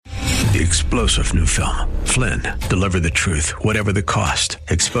The explosive new film, Flynn, deliver the truth, whatever the cost,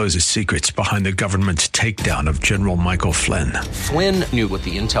 exposes secrets behind the government's takedown of General Michael Flynn. Flynn knew what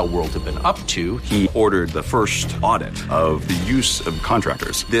the intel world had been up to. He ordered the first audit of the use of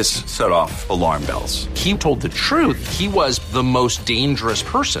contractors. This set off alarm bells. He told the truth. He was the most dangerous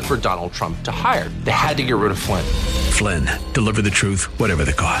person for Donald Trump to hire. They had to get rid of Flynn. Flynn, deliver the truth, whatever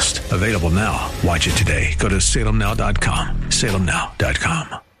the cost. Available now. Watch it today. Go to salemnow.com.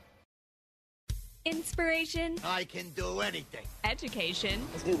 salemnow.com. Inspiration. I can do anything. Education.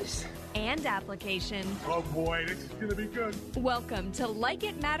 Let's do this. And application. Oh boy, this is gonna be good. Welcome to Like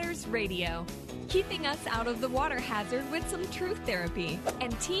It Matters Radio. Keeping us out of the water hazard with some truth therapy.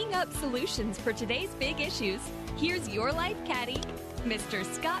 And teeing up solutions for today's big issues. Here's your life caddy, Mr.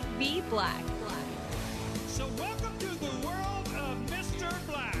 Scott V. Black. So welcome to the world of Mr.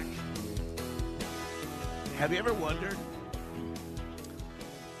 Black. Have you ever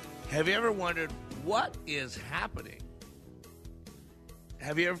wondered what is happening?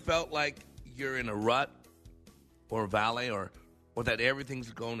 Have you ever felt like you're in a rut or a valley or that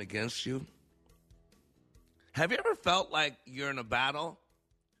everything's going against you? Have you ever felt like you're in a battle,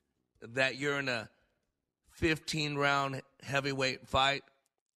 that you're in a 15-round heavyweight fight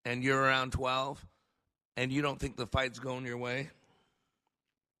and you're around 12 and you don't think the fight's going your way?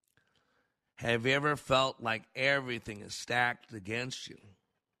 Have you ever felt like everything is stacked against you?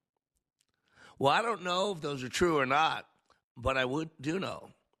 Well, I don't know if those are true or not, but I do know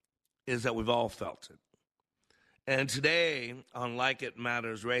is that we've all felt it. And today on Like It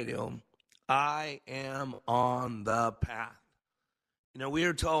Matters Radio, I am on the path. You know, we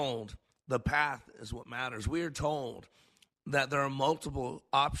are told the path is what matters. We are told that there are multiple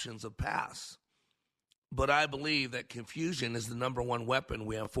options of paths. But I believe that confusion is the number one weapon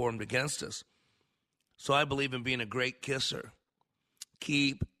we have formed against us. So I believe in being a great kisser.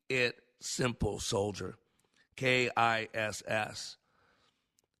 Keep it simple, soldier. KISS.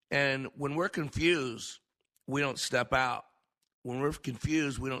 And when we're confused, we don't step out. When we're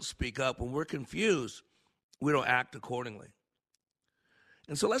confused, we don't speak up. When we're confused, we don't act accordingly.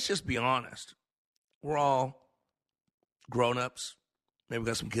 And so let's just be honest. We're all grown-ups. Maybe we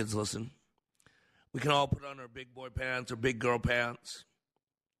got some kids listening. We can all put on our big boy pants or big girl pants.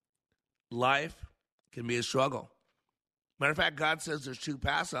 Life can be a struggle. Matter of fact, God says there's two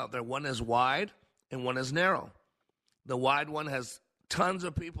paths out there. One is wide and one is narrow. The wide one has tons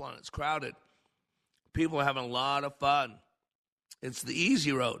of people on it. It's crowded. People are having a lot of fun. It's the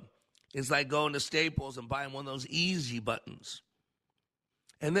easy road. It's like going to Staples and buying one of those easy buttons.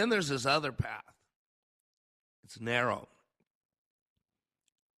 And then there's this other path. It's narrow.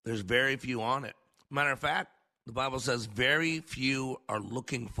 There's very few on it. Matter of fact, the Bible says very few are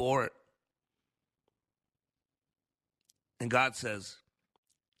looking for it. And God says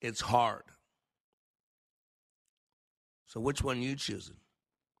it's hard. So which one you choosing?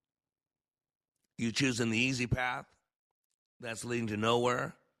 You choosing the easy path that's leading to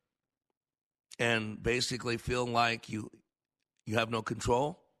nowhere and basically feeling like you have no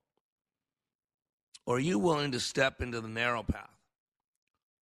control? Or are you willing to step into the narrow path,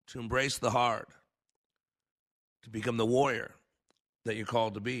 to embrace the hard, to become the warrior that you're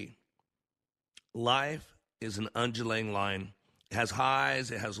called to be? Life is an undulating line. It has highs,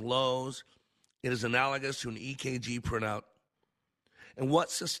 it has lows. It is analogous to an EKG printout. And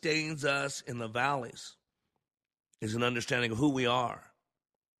what sustains us in the valleys is an understanding of who we are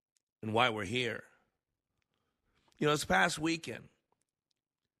and why we're here. You know, this past weekend,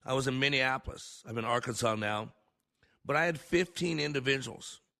 I was in Minneapolis. I'm in Arkansas now. But I had 15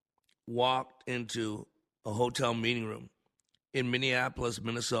 individuals walked into a hotel meeting room in Minneapolis,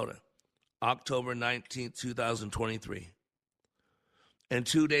 Minnesota, October 19th, 2023. And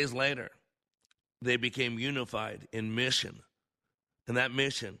 2 days later, they became unified in mission. And that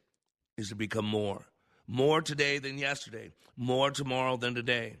mission is to become more. More today than yesterday. More tomorrow than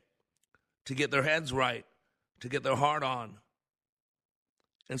today. To get their heads right. To get their heart on.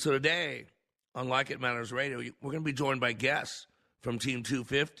 And so today, on Like It Matters Radio, we're going to be joined by guests from Team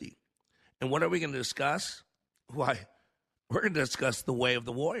 250. And what are we going to discuss? Why, we're going to discuss the way of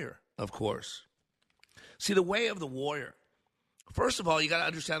the warrior, of course. See, the way of the warrior. First of all, you got to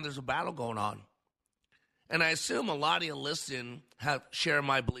understand there's a battle going on. And I assume a lot of you listening share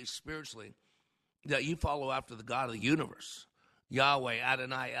my belief spiritually that you follow after the God of the universe. Yahweh,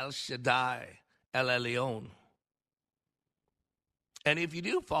 Adonai, El Shaddai, El Elyon. And if you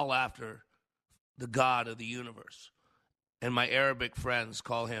do follow after the God of the universe, and my Arabic friends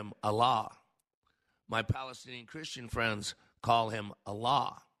call him Allah, my Palestinian Christian friends call him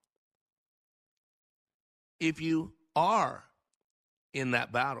Allah. If you are in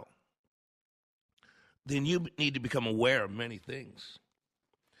that battle, then you need to become aware of many things.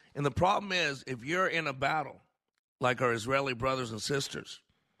 And the problem is, if you're in a battle, like our Israeli brothers and sisters,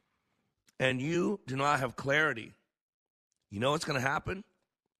 and you do not have clarity, you know what's going to happen?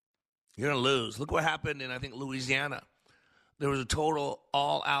 You're going to lose. Look what happened in, I think, Louisiana. There was a total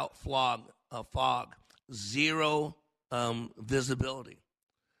all-out fog, zero visibility.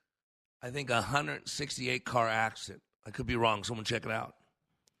 I think 168-car accident. I could be wrong. Someone check it out.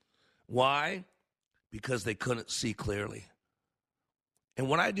 Why? Because they couldn't see clearly. And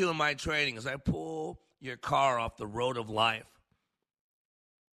what I do in my training is I pull your car off the road of life,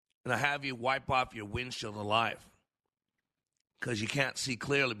 and I have you wipe off your windshield of life because you can't see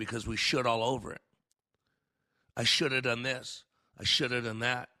clearly because we should all over it. I should have done this. I should have done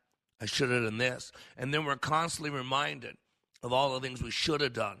that. I should have done this. And then we're constantly reminded of all the things we should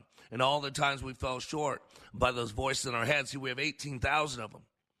have done and all the times we fell short by those voices in our head. See, we have 18,000 of them.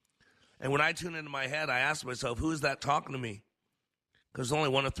 And when I tune into my head, I ask myself, who is that talking to me? Because there's only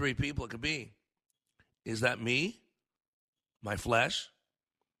one of three people it could be. Is that me? My flesh?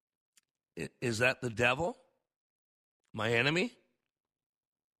 Is that the devil? My enemy?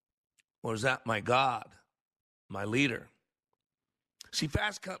 Or is that my God? My leader? See,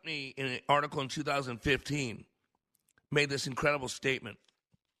 Fast Company, in an article in 2015, made this incredible statement.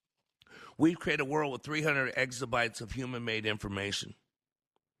 We've created a world with 300 exabytes of human-made information.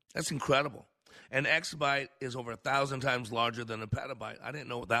 That's incredible. An exabyte is over 1,000 times larger than a petabyte. I didn't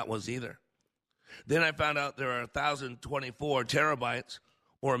know what that was either. Then I found out there are 1,024 terabytes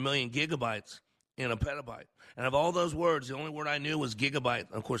or 1 million gigabytes in a petabyte. And of all those words, the only word I knew was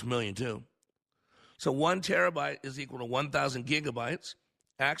gigabyte. Of course, million too. So 1 terabyte is equal to 1,000 gigabytes.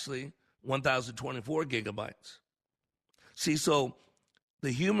 Actually, 1,024 gigabytes. See, so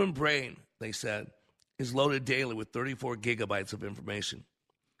the human brain, they said, is loaded daily with 34 gigabytes of information.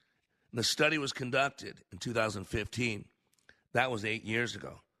 And the study was conducted in 2015. That was 8 years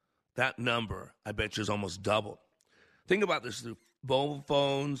ago. That number, I bet you, is almost doubled. Think about this through mobile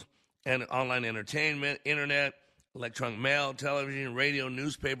phones and online entertainment, internet, electronic mail, television, radio,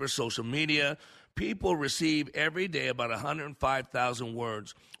 newspapers, social media. People receive every day about 105,000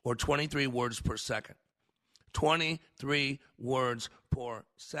 words, or 23 words per second. 23 words per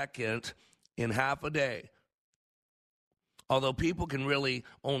second in half a day. Although people can really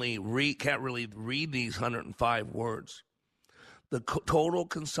can't really read these 105 words. The total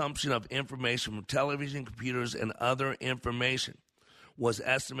consumption of information from television, computers, and other information was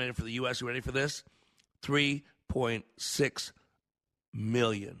estimated for the U.S., you ready for this? 3.6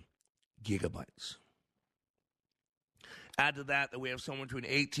 million gigabytes. Add to that we have somewhere between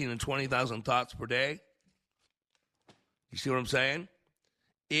 18 and 20,000 thoughts per day. You see what I'm saying?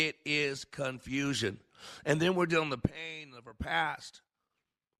 It is confusion. And then we're dealing with the pain of our past.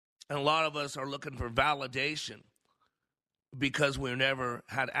 And a lot of us are looking for validation because we've never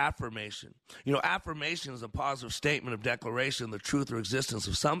had affirmation. You know, affirmation is a positive statement of declaration of the truth or existence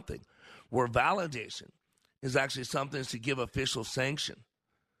of something, where validation is actually something to give official sanction.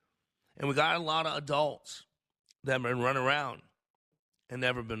 And we got a lot of adults that have been run around and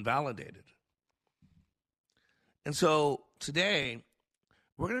never been validated. And so today,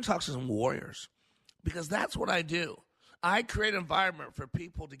 we're going to talk to some warriors, because that's what I do. I create an environment for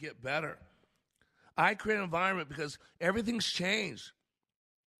people to get better. I create an environment because everything's changed.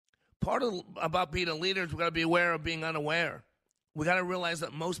 Part about being a leader is we've got to be aware of being unaware. We got to realize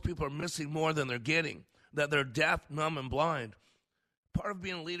that most people are missing more than they're getting, that they're deaf, numb, and blind. Part of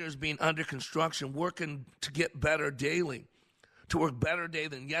being a leader is being under construction, working to get better daily, to work better day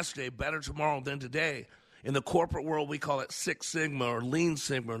than yesterday, better tomorrow than today. In the corporate world, we call it Six Sigma or Lean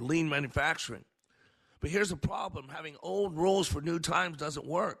Sigma or lean manufacturing. But here's the problem. Having old rules for new times doesn't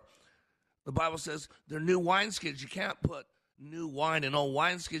work. The Bible says they're new wineskins. You can't put new wine in old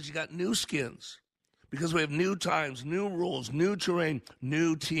wineskins. You got new skins because we have new times, new rules, new terrain,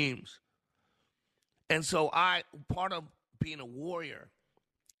 new teams. And so part of being a warrior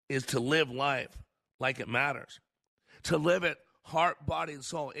is to live life like it matters. To live it heart, body, and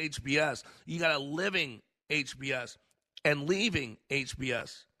soul, HBS. You got a living HBS and leaving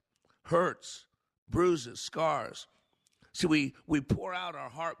HBS. Hurts, bruises, scars. See, we pour out our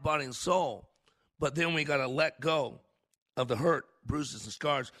heart, body, and soul, but then we got to let go of the hurt, bruises, and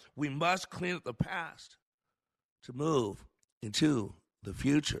scars. We must clean up the past to move into the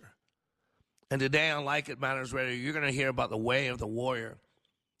future. And today on Like It Matters Radio, you're going to hear about the way of the warrior.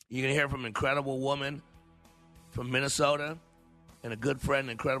 You're going to hear from an incredible woman from Minnesota and a good friend,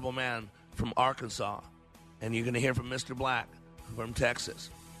 an incredible man from Arkansas. And you're going to hear from Mr. Black from Texas.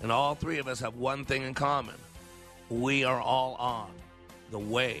 And all three of us have one thing in common. We are all on the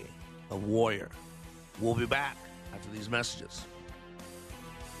way of warrior. We'll be back after these messages.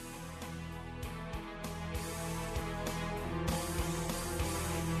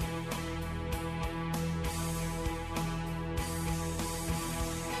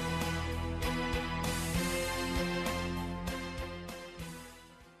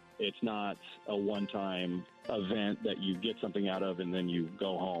 It's not a one-time event that you get something out of and then you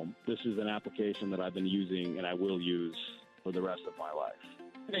go home. This is an application that I've been using and I will use for the rest of my life.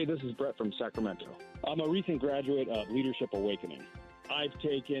 Hey, this is Brett from Sacramento. I'm a recent graduate of Leadership Awakening. I've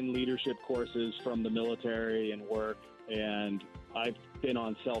taken leadership courses from the military and work, and I've been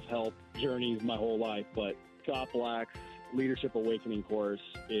on self-help journeys my whole life, but Scott Black's Leadership Awakening course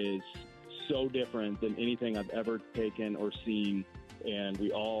is so different than anything I've ever taken or seen, and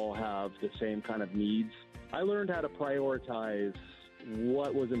we all have the same kind of needs. I learned how to prioritize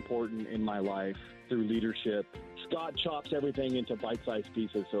what was important in my life through leadership. Scott chops everything into bite-sized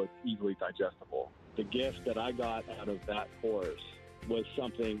pieces so it's easily digestible. The gift that I got out of that course was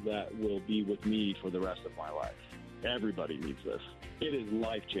something that will be with me for the rest of my life. Everybody needs this. It is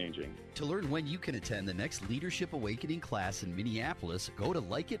life-changing. To learn when you can attend the next Leadership Awakening class in Minneapolis, go to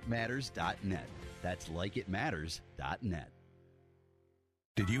likeitmatters.net. That's likeitmatters.net.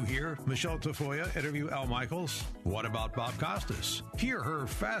 Did you hear Michelle Tafoya interview Al Michaels? What about Bob Costas? Hear her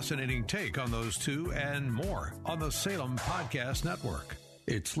fascinating take on those two and more on the Salem Podcast Network.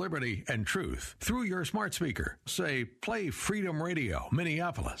 It's liberty and truth through your smart speaker. Say, play Freedom Radio,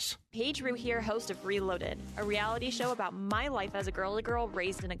 Minneapolis. Paige Rue here, host of Reloaded, a reality show about my life as a girly girl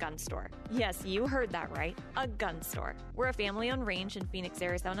raised in a gun store. Yes, you heard that right, a gun store. We're a family-owned range in Phoenix,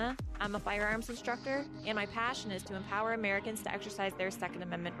 Arizona. I'm a firearms instructor, and my passion is to empower Americans to exercise their Second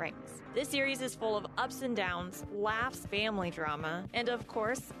Amendment rights. This series is full of ups and downs, laughs, family drama, and of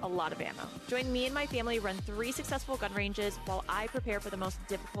course, a lot of ammo. Join me and my family run 3 successful gun ranges while I prepare for the most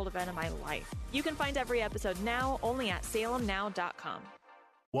difficult event of my life. You can find every episode now only at salemnow.com.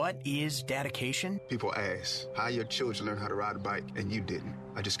 What is dedication? People ask, how your children learn how to ride a bike, and you didn't.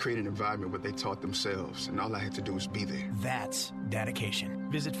 I just created an environment where they taught themselves, and all I had to do was be there. That's dedication.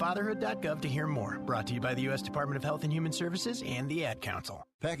 Visit fatherhood.gov to hear more. Brought to you by the U.S. Department of Health and Human Services and the Ad Council.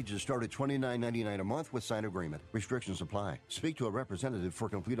 Packages start at $29.99 a month with signed agreement. Restrictions apply. Speak to a representative for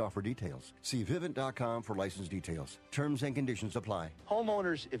complete offer details. See Vivint.com for license details. Terms and conditions apply.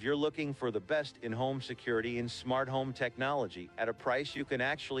 Homeowners, if you're looking for the best in home security and smart home technology at a price you can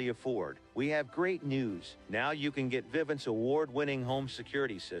actually afford, we have great news. Now you can get Vivint's award-winning home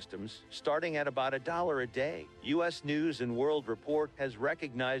security systems starting at about $1 a day. U.S. News and World Report has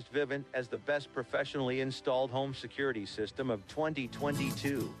recognized Vivint as the best professionally installed home security system of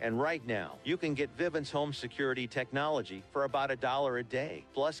 2022. And right now, you can get Vivint's home security technology for about $1 a day.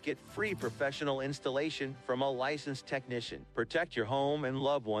 Plus, get free professional installation from a licensed technician. Protect your home and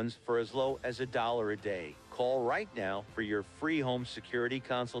loved ones for as low as $1 a day. Call right now for your free home security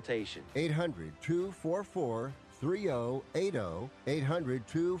consultation. 800-244-3080.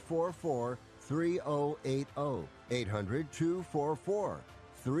 800-244-3080.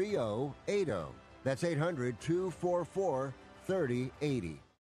 800-244-3080. That's 800-244-3080.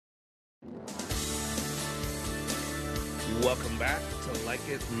 Welcome back to Like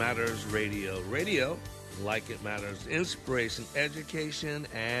It Matters Radio. Radio, like it matters, inspiration, education,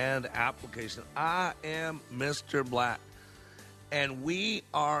 and application. I am Mr. Black, and we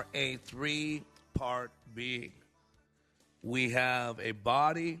are a 3-part being. We have a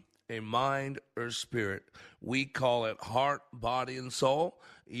body, a mind, or spirit. We call it heart, body, and soul.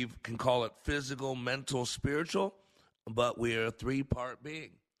 You can call it physical, mental, spiritual, but we are a 3-part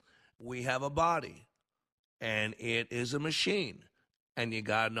being. We have a body, and it is a machine, and you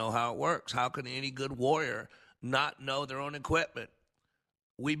got to know how it works. How can any good warrior not know their own equipment?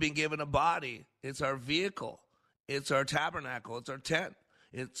 We've been given a body. It's our vehicle. It's our tabernacle. It's our tent.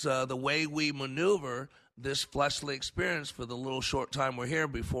 It's the way we maneuver this fleshly experience for the little short time we're here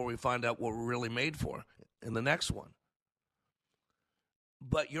before we find out what we're really made for in the next one.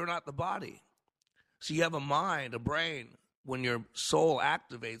 But you're not the body. So you have a mind, a brain. When your soul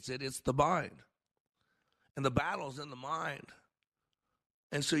activates it, it's the mind. And the battle's in the mind.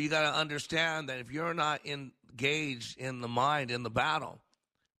 And so you got to understand that if you're not engaged in the mind, in the battle,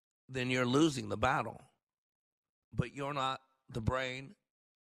 then you're losing the battle. But you're not the brain.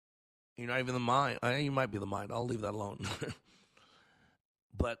 You're not even the mind. You might be the mind. I'll leave that alone.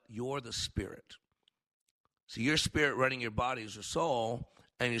 But you're the spirit. So your spirit running your body is your soul,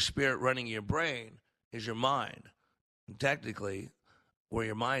 and your spirit running your brain is your mind. And technically, where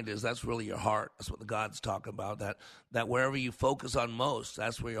your mind is, that's really your heart. That's what the God's talking about, that wherever you focus on most,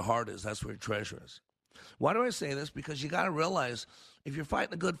 that's where your heart is. That's where your treasure is. Why do I say this? Because you got to realize if you're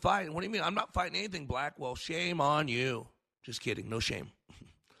fighting a good fight, what do you mean? I'm not fighting anything, Black. Well, shame on you. Just kidding. No shame.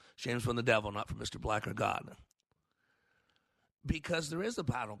 Shame's from the devil, not from Mr. Black or God. Because there is a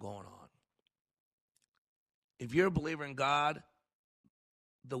battle going on. If you're a believer in God,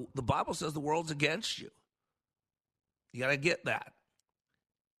 the Bible says the world's against you. You got to get that.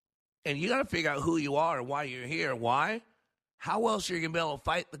 And you got to figure out who you are and why you're here. Why? How else are you going to be able to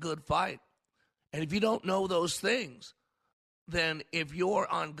fight the good fight? And if you don't know those things, then if you're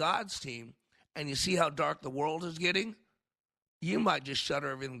on God's team and you see how dark the world is getting, you might just shut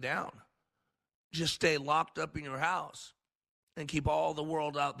everything down. Just stay locked up in your house and keep all the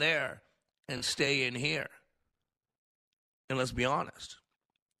world out there and stay in here. And let's be honest.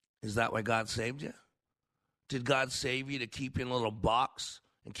 Is that why God saved you? Did God save you to keep you in a little box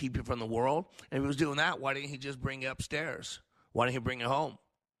and keep you from the world? And if he was doing that, why didn't he just bring you upstairs? Why didn't he bring you home?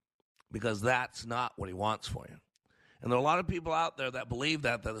 Because that's not what he wants for you. And there are a lot of people out there that believe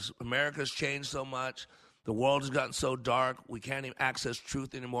that America's changed so much. The world has gotten so dark. We can't even access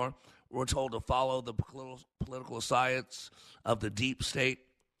truth anymore. We're told to follow the political science of the deep state.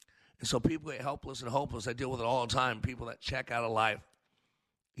 And so people get helpless and hopeless. I deal with it all the time. People that check out of life.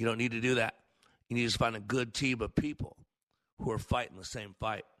 You don't need to do that. You need to find a good team of people who are fighting the same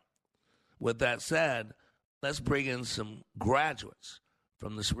fight. With that said, let's bring in some graduates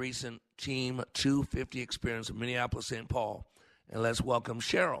from this recent Team 250 experience in Minneapolis, St. Paul. And let's welcome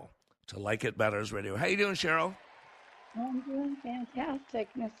Cheryl to Like It Matters Radio. How you doing, Cheryl? I'm doing fantastic,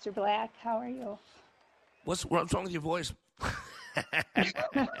 Mr. Black. How are you? What's wrong with your voice?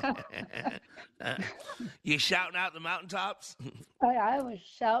 You shouting out the mountaintops? I was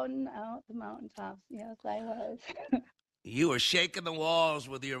shouting out the mountaintops. Yes, I was. You were shaking the walls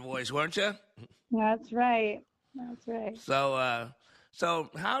with your voice, weren't you? That's right. That's right. So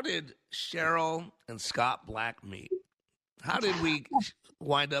how did Cheryl and Scott Black meet? How did we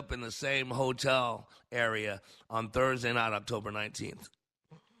wind up in the same hotel area on Thursday night, October 19th?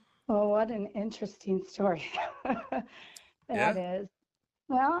 Oh, what an interesting story. That is.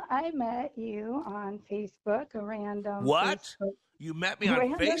 Well, I met you on Facebook, a random. What? Facebook. You met me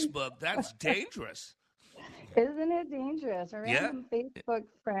on Facebook? That's dangerous. Isn't it dangerous? A random Facebook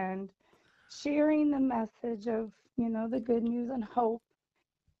friend sharing the message of, the good news and hope.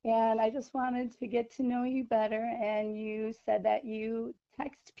 And I just wanted to get to know you better. And you said that you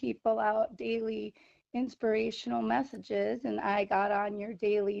text people out daily inspirational messages. And I got on your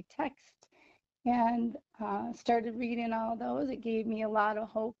daily text and started reading all those. It gave me a lot of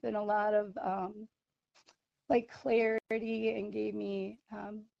hope and a lot of clarity, and gave me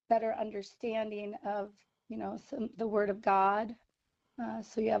better understanding of the Word of God.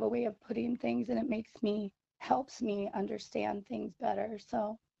 So you have a way of putting things, and it helps me understand things better.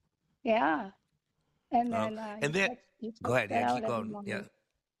 So yeah. And then go ahead. Yeah, keep going. Yeah.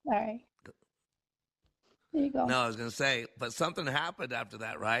 All right. There you go. No, I was going to say, but something happened after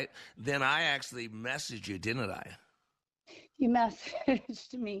that, right? Then I actually messaged you, didn't I? You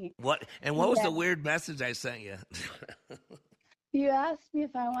messaged me. What? And what was the weird message I sent you? You asked me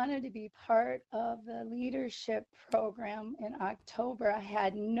if I wanted to be part of the leadership program in October. I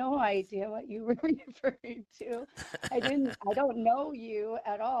had no idea what you were referring to. I don't know you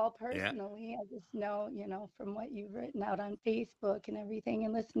at all personally. Yeah. I just know, from what you've written out on Facebook and everything,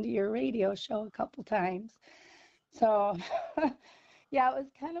 and listened to your radio show a couple times. So, yeah, it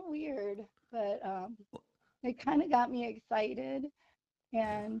was kind of weird, but it kind of got me excited.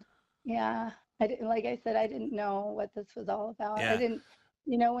 And yeah. Like I said, I didn't know what this was all about. Yeah. I didn't,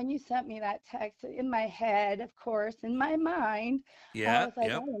 when you sent me that text, in my head, of course, in my mind, I was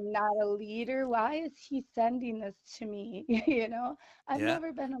like, I'm not a leader. Why is he sending this to me? I've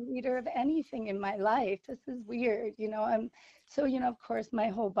never been a leader of anything in my life. This is weird, So, of course, my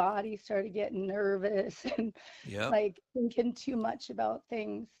whole body started getting nervous and thinking too much about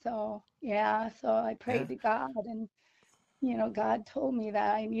things. So, so I prayed to God, and God told me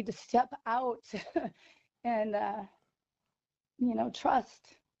that I need to step out and,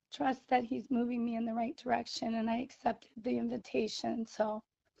 trust that he's moving me in the right direction. And I accepted the invitation. So.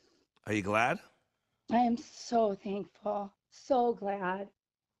 Are you glad? I am so thankful. So glad.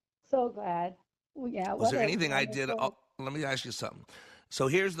 So glad. Well, yeah. Was there anything I did? Let me ask you something. So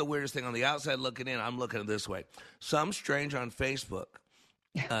here's the weirdest thing. On the outside looking in, I'm looking at it this way. Some stranger on Facebook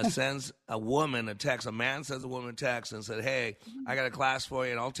sends a woman a text. A man sends a woman a text and said, hey, I got a class for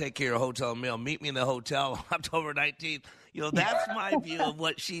you, and I'll take care of your hotel meal. Meet me in the hotel on October 19th. That's my view of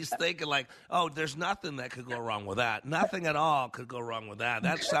what she's thinking. Like, oh, there's nothing that could go wrong with that. Nothing at all could go wrong with that.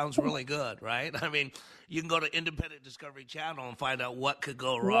 That sounds really good, right? I mean, you can go to Independent Discovery Channel and find out what could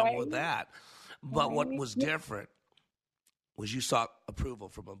go wrong with that. But what was different was you sought approval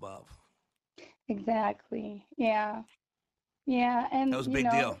from above. Exactly. Yeah. Yeah. And that was a big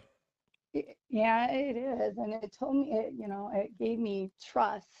deal. Yeah, it is. And it told me, it gave me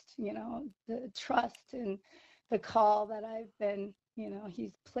trust, the trust in the call that I've been,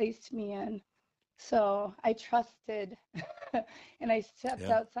 he's placed me in. So I trusted and I stepped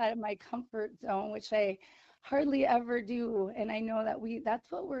outside of my comfort zone, which I hardly ever do. And I know that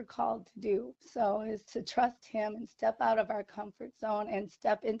that's what we're called to do. So is to trust him and step out of our comfort zone and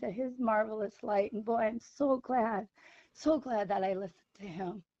step into his marvelous light. And boy, I'm so glad that I listened to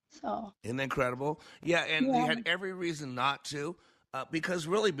him. So isn't that incredible? Yeah, and you had every reason not to, because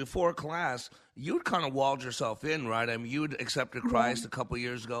really before class, you'd kind of walled yourself in, right? I mean, you'd accepted Christ a couple of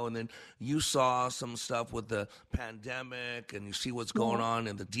years ago, and then you saw some stuff with the pandemic, and you see what's going on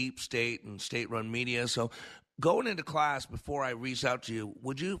in the deep state and state-run media. So going into class before I reached out to you,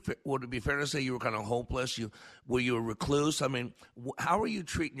 would it be fair to say you were kind of hopeless? Were you a recluse? I mean, how were you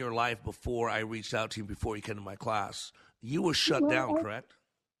treating your life before I reached out to you, before you came to my class? You were shut down, correct?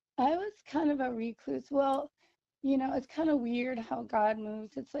 I was kind of a recluse. Well, it's kind of weird how God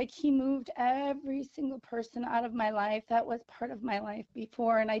moves. It's like he moved every single person out of my life that was part of my life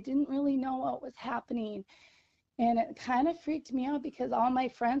before, and I didn't really know what was happening. And it kind of freaked me out because all my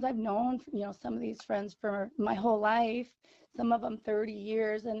friends, I've known, some of these friends for my whole life, some of them 30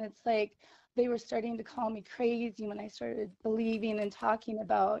 years, and it's like they were starting to call me crazy when I started believing and talking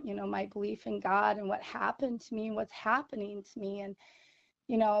about, my belief in God and what happened to me and what's happening to me. And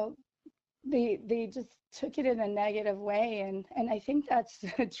they just took it in a negative way. And I think that's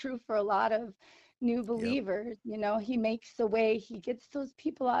true for a lot of new believers. He makes a way, he gets those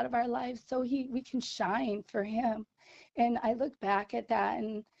people out of our lives so we can shine for him. And I look back at that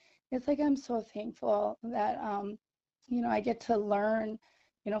and it's like, I'm so thankful that, I get to learn,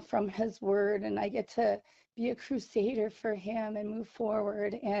 from his word, and I get to be a crusader for him and move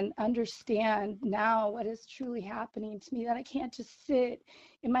forward and understand now what is truly happening to me, that I can't just sit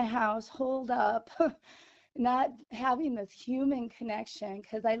in my house, holed up, not having this human connection,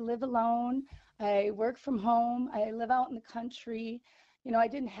 because I live alone. I work from home. I live out in the country. I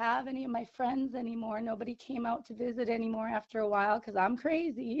didn't have any of my friends anymore. Nobody came out to visit anymore after a while because I'm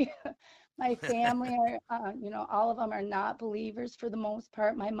crazy. My family are, all of them are not believers for the most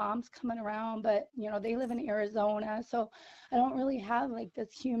part. My mom's coming around, but, they live in Arizona. So I don't really have like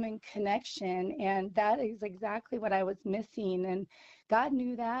this human connection. And that is exactly what I was missing. And God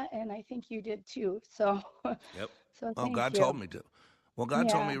knew that. And I think you did too. So, so oh, God told me to. Well, God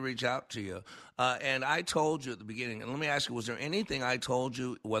told me to reach out to you. And I told you at the beginning, and let me ask you, was there anything I told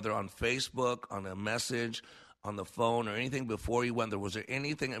you, whether on Facebook, on a message, on the phone, or anything before you went there? Was there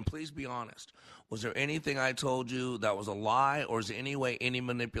anything, and please be honest, was there anything I told you that was a lie, or is there any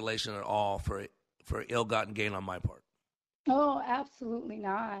manipulation at all for ill-gotten gain on my part? Oh, absolutely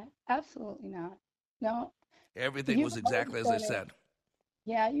not. Absolutely not. No. Everything was exactly as I said.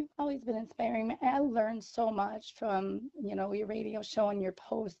 Yeah, you've always been inspiring me. I learned so much from, your radio show and your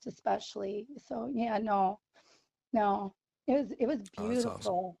post especially. So, yeah, no. It was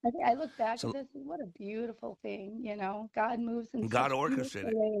beautiful. Awesome. I look back at this, what a beautiful thing, God moves in God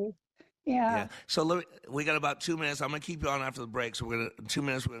orchestrated ways. Yeah. So we got about 2 minutes. I'm going to keep you on after the break. So in 2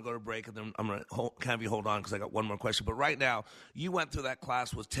 minutes, we're going to go to break, and then I'm going to have you hold on because I got one more question. But right now, you went through that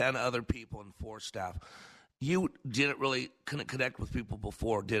class with 10 other people and 4 staff. You couldn't connect with people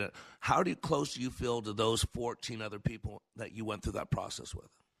before, did it? How close do you feel to those 14 other people that you went through that process with?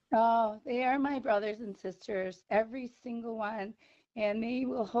 Oh, they are my brothers and sisters, every single one. And they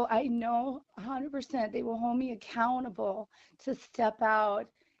will I know 100% they will hold me accountable to step out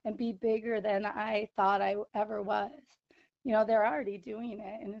and be bigger than I thought I ever was. They're already doing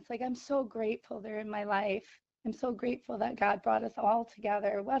it. And it's like, I'm so grateful they're in my life. I'm so grateful that God brought us all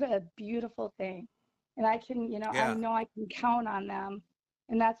together. What a beautiful thing. And I can, I know I can count on them.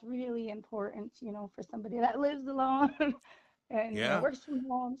 And that's really important, for somebody that lives alone and works from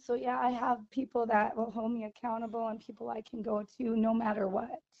home. So, I have people that will hold me accountable and people I can go to no matter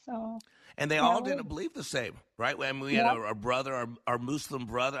what. So, and they all didn't believe the same, right? When we had our brother, our Muslim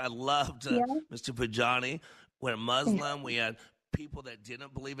brother. I loved Mr. Pajani. We're Muslim. We had people that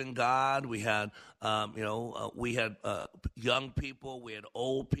didn't believe in God. We had, we had young people. We had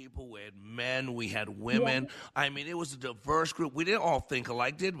old people. We had men. We had women. I mean, it was a diverse group. We didn't all think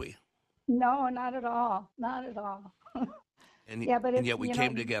alike, did we? No, not at all. Not at all. And yet we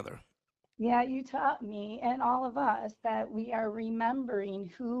came together. Yeah, you taught me and all of us that we are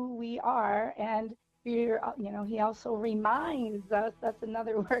remembering who we are, and we're, he also reminds us. That's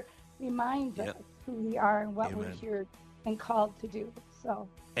another word. Reminds us who we are and what we're here and called to do. So.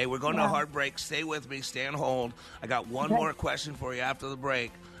 Hey, we're going to a hard break. Stay with me. Stay on hold. I got one more question for you after the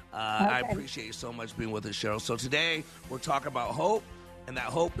break. I appreciate you so much being with us, Cheryl. So today we're talking about hope, and that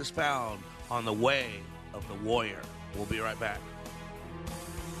hope is found on the way of the warrior. We'll be right back.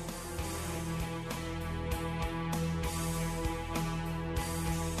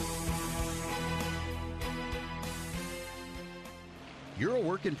 You're a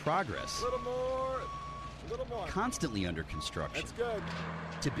work in progress. A little more. Constantly under construction. That's good.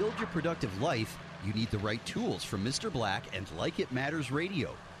 To build your productive life, you need the right tools from Mr. Black and Like It Matters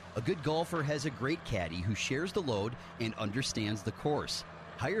Radio. A good golfer has a great caddy who shares the load and understands the course.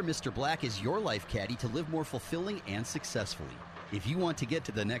 Hire Mr. Black as your life caddy to live more fulfilling and successfully. If you want to get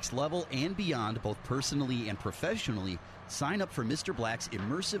to the next level and beyond, both personally and professionally, sign up for Mr. Black's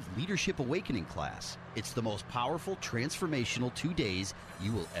immersive Leadership Awakening class. It's the most powerful, transformational 2 days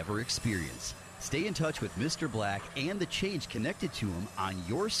you will ever experience. Stay in touch with Mr. Black and the change connected to him on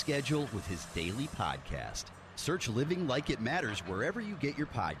your schedule with his daily podcast. Search Living Like It Matters wherever you get your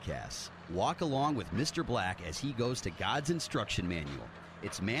podcasts. Walk along with Mr. Black as he goes to God's instruction manual.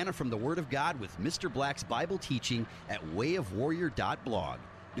 It's manna from the Word of God with Mr. Black's Bible teaching at wayofwarrior.blog.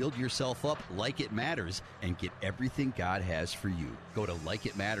 Build yourself up like it matters and get everything God has for you. Go to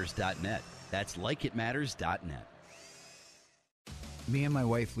likeitmatters.net. That's likeitmatters.net. Me and my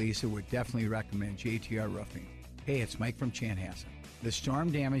wife, Lisa, would definitely recommend JTR Roofing. Hey, it's Mike from Chanhassen. The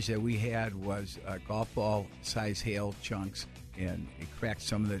storm damage that we had was golf ball size hail chunks, and it cracked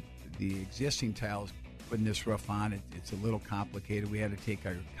some of the existing tiles. Putting this roof on, it's a little complicated. We had to take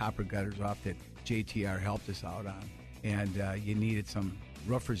our copper gutters off that JTR helped us out on. And you needed some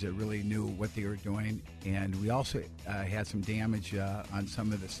roofers that really knew what they were doing. And we also had some damage on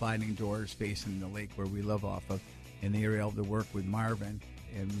some of the sliding doors facing the lake where we live off of. And they were able to work with Marvin,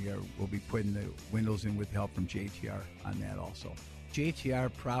 and we'll be putting the windows in with help from JTR on that also.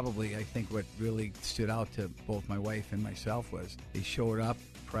 JTR probably, I think what really stood out to both my wife and myself was they showed up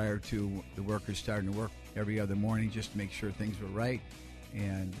prior to the workers starting to work every other morning just to make sure things were right.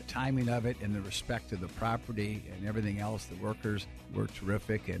 And the timing of it and the respect of the property and everything else, the workers were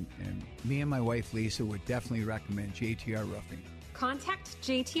terrific. And me and my wife, Lisa, would definitely recommend JTR Roofing. Contact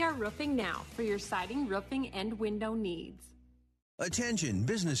JTR Roofing now for your siding, roofing, and window needs. Attention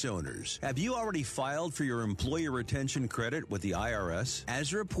business owners. Have you already filed for your employee retention credit with the IRS?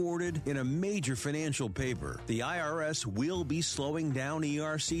 As reported in a major financial paper, the IRS will be slowing down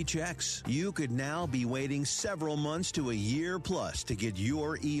ERC checks. You could now be waiting several months to a year plus to get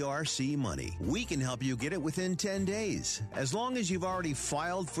your ERC money. We can help you get it within 10 days. As long as you've already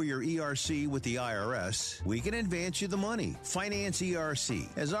filed for your ERC with the IRS, we can advance you the money. Finance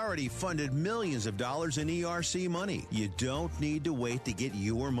ERC has already funded millions of dollars in ERC money. You don't need to wait to get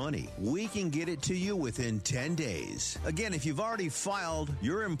your money. We can get it to you within 10 days. Again, if you've already filed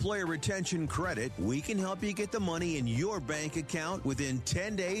your employer retention credit, we can help you get the money in your bank account within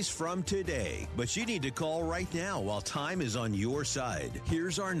 10 days from today. But you need to call right now while time is on your side.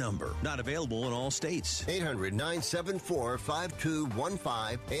 Here's our number. Not available in all states.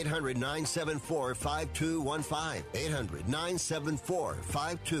 800-974-5215. 800-974-5215.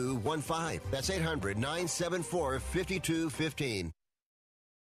 800-974-5215. That's 800-974-5215.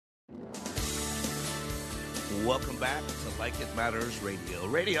 Welcome back to Like It Matters Radio.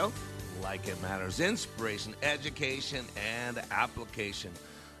 Radio, like it matters, inspiration, education, and application.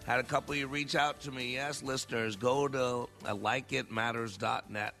 Had a couple of you reach out to me. Yes, listeners, go to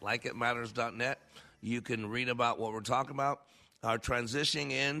likeitmatters.net. Likeitmatters.net. You can read about what we're talking about. Our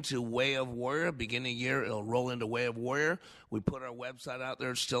transitioning into Way of Warrior. Beginning of year, it'll roll into Way of Warrior. We put our website out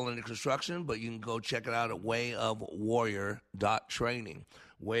there. It's still under construction, but you can go check it out at wayofwarrior.training.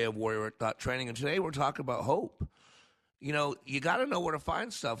 Wayofwarrior.training. And today we're talking about hope. You know, you got to know where to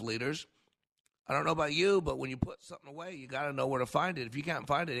find stuff, leaders. I don't know about you, but when you put something away, you got to know where to find it. If you can't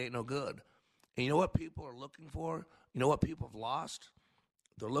find it, it ain't no good. And you know what people are looking for? You know what people have lost?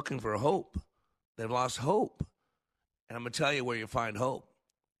 They're looking for hope. They've lost hope. And I'm going to tell you where you find hope.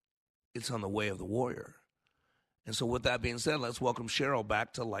 It's on the way of the warrior. And so with that being said, let's welcome Cheryl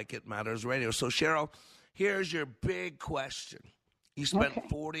back to Like It Matters Radio. So, Cheryl, here's your big question. You spent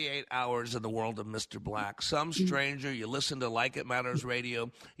 48 hours in the world of Mr. Black. Some stranger, you listen to Like It Matters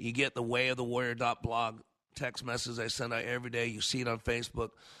Radio, you get the wayofthewarrior.blog text message I send out every day. You see it on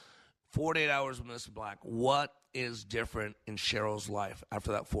Facebook. 48 hours with Mr. Black. What is different in Cheryl's life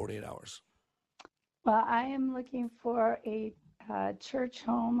after that 48 hours? Well, I am looking for a church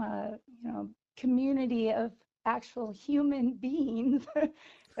home, community of actual human beings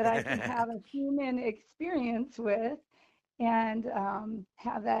that I can have a human experience with. and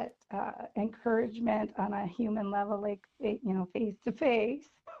have that encouragement on a human level, like, face to face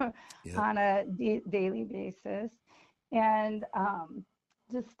on a daily basis, and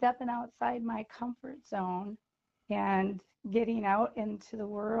just stepping outside my comfort zone and getting out into the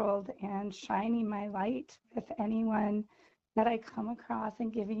world and shining my light with anyone that I come across,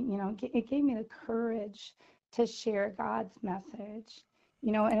 and giving, it gave me the courage to share God's message,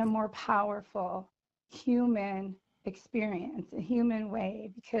 in a more powerful human experience, a human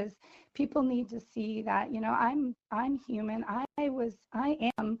way, because people need to see that, I'm human. I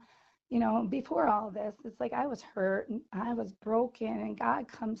am, before all this, it's like I was hurt and I was broken, and God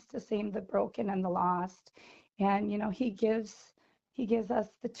comes to save the broken and the lost. And, he gives us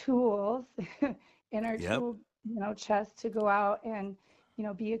the tools in our tool, chest to go out and,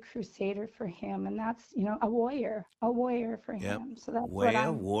 be a crusader for him. And that's, a warrior for him. So that's what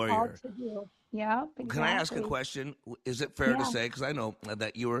I'm called to do. Yeah. Exactly. Can I ask a question? Is it fair to say, because I know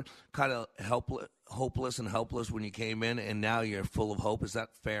that you were kind of hopeless and helpless when you came in, and now you're full of hope. Is that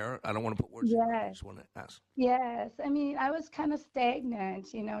fair? I don't want to put words in. I just want to ask. Yes. I mean, I was kind of stagnant,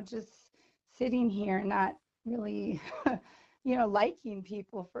 just sitting here, not really, liking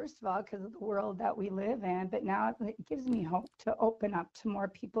people, first of all, because of the world that we live in. But now it gives me hope to open up to more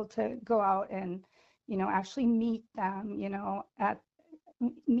people, to go out and, actually meet them,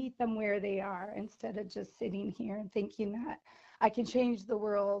 meet them where they are, instead of just sitting here and thinking that I can change the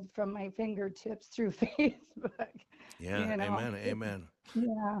world from my fingertips through Facebook. Yeah, amen.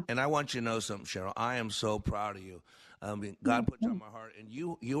 Yeah. And I want you to know something, Cheryl. I am so proud of you. God put you on my heart, and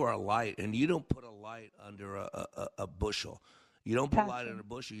you are a light, and you don't put a light under a bushel. You don't put light under a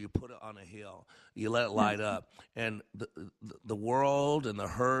bushel. You put it on a hill. You let it light up. And the world and the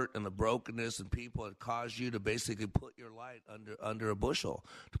hurt and the brokenness and people had caused you to basically put your light under a bushel,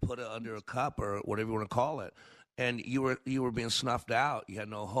 to put it under a cup or whatever you want to call it. And you were being snuffed out. You had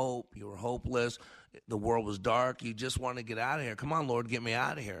no hope. You were hopeless. The world was dark. You just wanted to get out of here. Come on, Lord, get me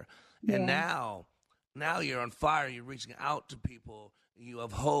out of here. Yeah. And now you're on fire. You're reaching out to people. You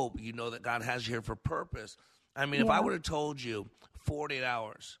have hope. You know that God has you here for purpose. I mean, if I would have told you 48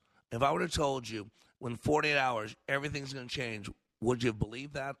 hours, if I would have told you when 48 hours everything's going to change, would you have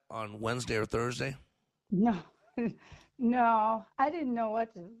believed that on Wednesday or Thursday? No, I didn't know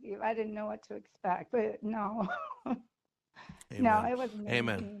what to expect, but no. No, it wasn't.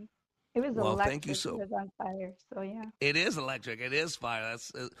 Amen. It was well, electric. Thank you so. It was on fire, so yeah. It is electric. It is fire.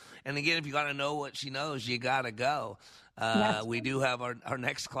 And again, if you got to know what she knows, you got to go. We do have our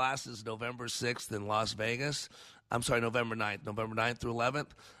next class is November 6th in Las Vegas. I'm sorry, November 9th through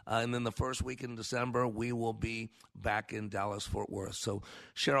 11th. And then the first week in December, we will be back in Dallas-Fort Worth. So,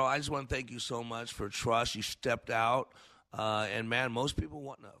 Cheryl, I just want to thank you so much for trust. You stepped out. And, man, most people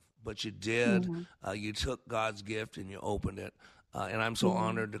wouldn't have, but you did. Mm-hmm. You took God's gift and you opened it. And I'm so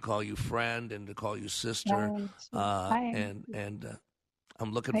honored to call you friend and to call you sister. And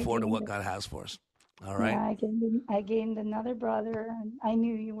I'm looking forward to what God has for us. All right. Yeah, I gained another brother, and I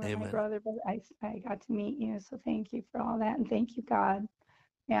knew you were my brother, but I got to meet you. So thank you for all that, and thank you, God,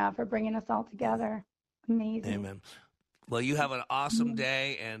 for bringing us all together. Amazing. Amen. Well, you have an awesome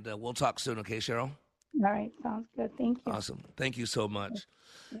day, and we'll talk soon. Okay, Cheryl. All right, sounds good. Thank you. Awesome. Thank you so much.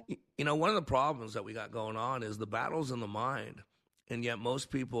 Yeah. One of the problems that we got going on is the battle's in the mind. And yet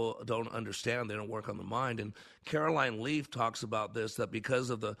most people don't understand. They don't work on the mind. And Caroline Leaf talks about this, that because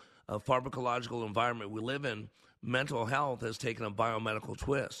of the pharmacological environment we live in, mental health has taken a biomedical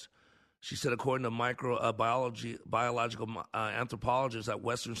twist. She said, according to biological anthropologists at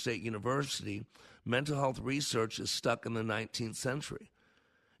Western State University, mental health research is stuck in the 19th century.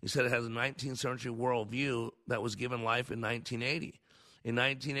 He said it has a 19th century worldview that was given life in 1980. In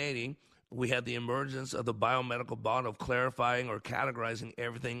 1980, we had the emergence of the biomedical model of clarifying or categorizing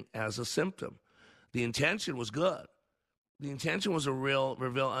everything as a symptom. The intention was good. The intention was to reveal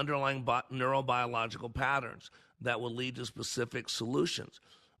underlying neurobiological patterns that will lead to specific solutions.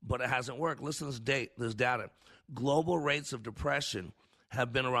 But it hasn't worked. Listen to this data. Global rates of depression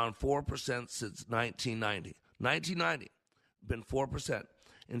have been around 4% since 1990. 1990, been 4%.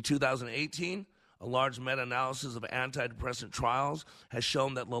 In 2018, a large meta-analysis of antidepressant trials has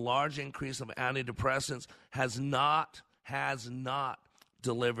shown that the large increase of antidepressants has not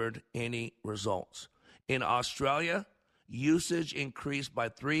delivered any results. In Australia, usage increased by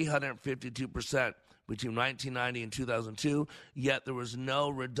 352% between 1990 and 2002, yet there was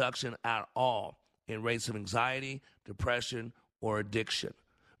no reduction at all in rates of anxiety, depression, or addiction.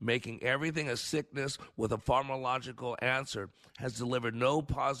 Making everything a sickness with a pharmacological answer has delivered no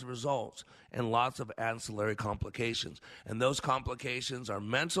positive results and lots of ancillary complications. And those complications are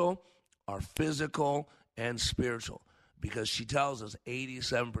mental, are physical, and spiritual. because she tells us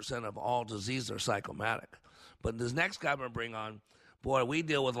 87% of all diseases are psychomatic. But this next guy I'm going to bring on, boy, we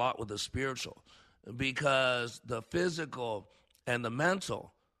deal with a lot with the spiritual, because the physical and the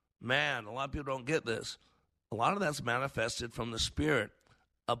mental, man, a lot of people don't get this. A lot of that's manifested from the spirit,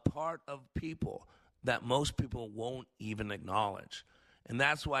 a part of people that most people won't even acknowledge. And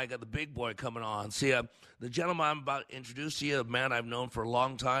that's why I got the big boy coming on. See, the gentleman I'm about to introduce to you, a man I've known for a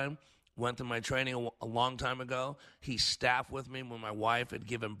long time, went through my training a long time ago. He staffed with me when my wife had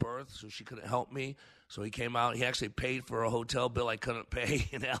given birth, so she couldn't help me. So he came out. He actually paid for a hotel bill I couldn't pay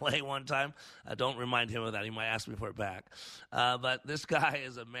in L.A. one time. Don't remind him of that. He might ask me for it back. But this guy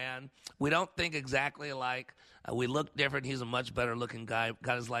is a man. We don't think exactly alike. We look different. He's a much better-looking guy.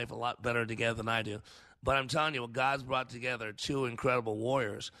 Got his life a lot better together than I do. But I'm telling you, God's brought together two incredible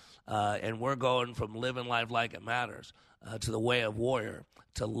warriors, and we're going from living life like it matters to the way of warrior,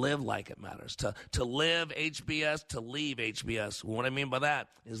 to live like it matters, to live HBS, to leave HBS. What I mean by that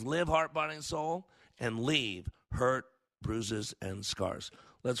is live heart, body, and soul, and leave hurt, bruises, and scars.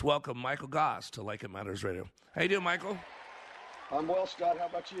 Let's welcome Michael Goss to Like It Matters Radio. How you doing, Michael? I'm well, Scott. How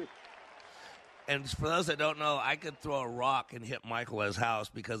about you? And for those that don't know, I could throw a rock and hit Michael at his house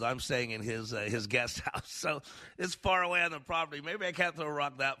because I'm staying in his guest house. So it's far away on the property. Maybe I can't throw a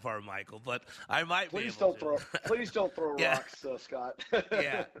rock that far, Michael, but I might Please be able don't to. Please don't throw Yeah. rocks, Scott.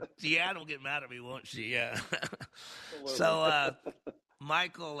 Yeah. Deanne will get mad at me, won't she? Yeah. So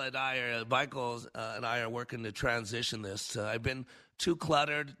Michael and I are working to transition this. I've been too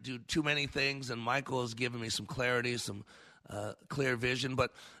cluttered, do too many things, and Michael has given me some clarity, some clear vision.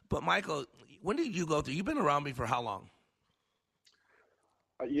 But Michael, when did you go through? You've been around me for how long?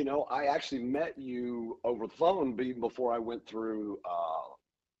 I actually met you over the phone before I went through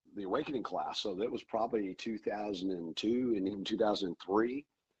the Awakening class. So that was probably 2002 and even 2003.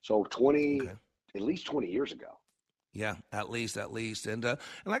 So at least 20 years ago. Yeah, at least. And like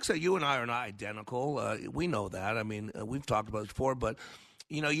I said, you and I are not identical. We know that. I mean, we've talked about it before, but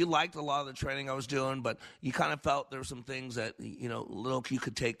you liked a lot of the training I was doing, but you kind of felt there were some things that, little you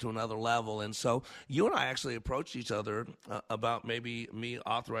could take to another level. And so you and I actually approached each other about maybe me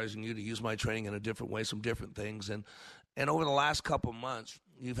authorizing you to use my training in a different way, some different things. And over the last couple months,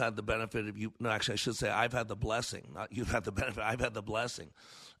 you've had the benefit of I should say I've had the blessing. Not you've had the benefit. I've had the blessing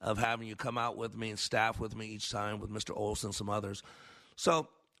of having you come out with me and staff with me each time with Mr. Olson and some others. So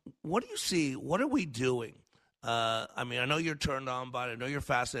what do you see? What are we doing? I know you're turned on by it. I know you're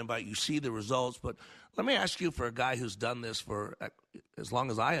fascinated by it. You see the results. But let me ask you, for a guy who's done this for as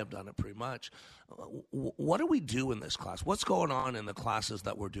long as I have done it pretty much, what do we do in this class? What's going on in the classes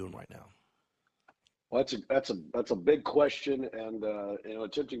that we're doing right now? Well, that's a big question, and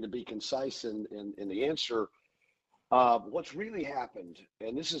attempting to be concise in the answer. What's really happened,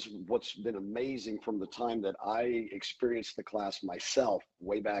 and this is what's been amazing from the time that I experienced the class myself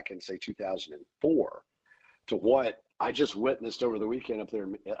way back in, say, 2004, to what I just witnessed over the weekend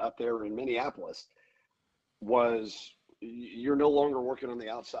up there in Minneapolis, was you're no longer working on the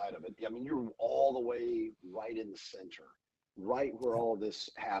outside of it. I mean, you're all the way right in the center, right where all of this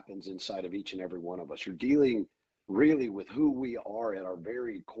happens inside of each and every one of us. You're dealing really with who we are at our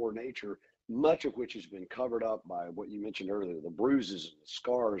very core nature, much of which has been covered up by what you mentioned earlier, the bruises and the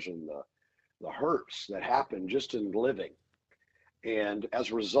scars and the hurts that happen just in living. And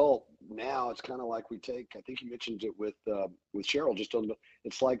as a result, now it's kind of like I think you mentioned it with Cheryl,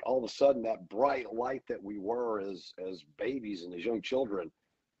 it's like all of a sudden that bright light that we were as babies and as young children,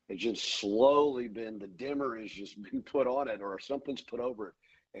 it's just slowly the dimmer is just been put on it, or something's put over it.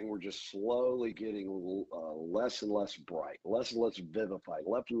 And we're just slowly getting less and less bright, less and less vivified,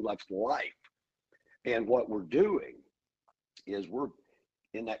 less and less life. And what we're doing is we're,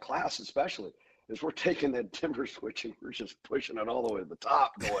 in that class especially, is we're taking that dimmer switch and we're just pushing it all the way to the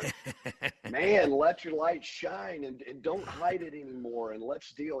top, going, man, let your light shine and don't hide it anymore, and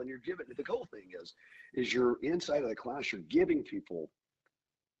let's deal. And you're giving, the cool thing is you're inside of the class, you're giving people,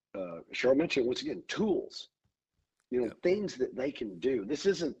 Cheryl mentioned once again, tools. Things that they can do. This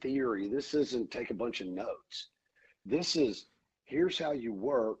isn't theory. This isn't take a bunch of notes. This is, here's how you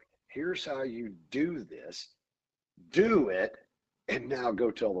work. Here's how you do this. Do it, and now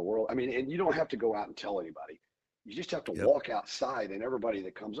go tell the world. I mean, and you don't have to go out and tell anybody. You just have to walk outside, and everybody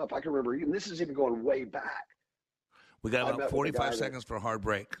that comes up. I can remember, this is even going way back. We got about 45 seconds for a hard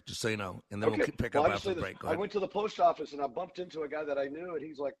break, just so you know, and then we'll pick up after the break. I went to the post office, and I bumped into a guy that I knew, and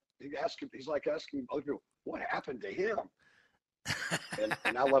he's like asking other people, what happened to him?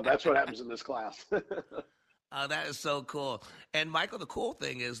 and I love, that's what happens in this class. That is so cool. And Michael, the cool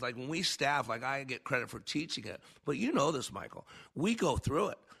thing is, like, when we staff, like, I get credit for teaching it, but you know this, Michael, we go through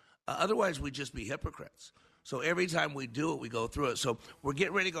it. Otherwise, we'd just be hypocrites. So every time we do it, we go through it. So we're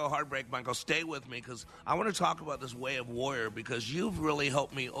getting ready to go hard break. Michael, stay with me because I want to talk about this way of warrior because you've really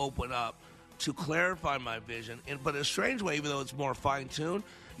helped me open up to clarify my vision. But in a strange way, even though it's more fine-tuned,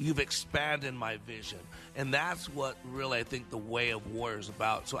 you've expanded my vision. And that's what really I think the way of warrior is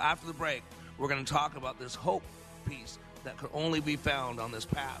about. So after the break, we're going to talk about this hope piece that could only be found on this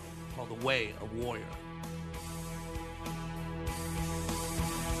path called the way of warrior.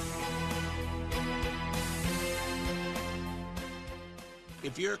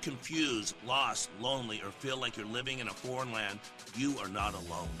 If you're confused, lost, lonely, or feel like you're living in a foreign land, you are not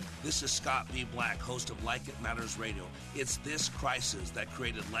alone. This is Scott B. Black, host of Like It Matters Radio. It's this crisis that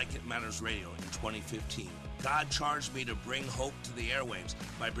created Like It Matters Radio in 2015. God charged me to bring hope to the airwaves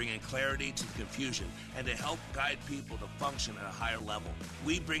by bringing clarity to the confusion and to help guide people to function at a higher level.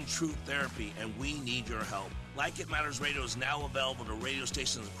 We bring truth therapy, and we need your help. Like It Matters Radio is now available to radio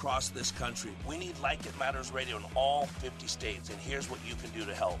stations across this country. We need Like It Matters Radio in all 50 states, and here's what you can do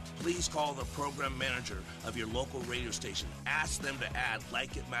to help. Please call the program manager of your local radio station. Ask them to add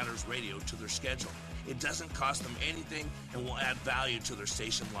Like It Matters Radio to their schedule. It doesn't cost them anything and will add value to their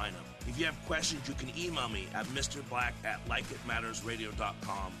station lineup. If you have questions, you can email me at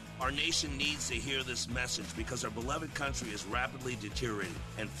mrblack@likeitmattersradio.com. Our nation needs to hear this message because our beloved country is rapidly deteriorating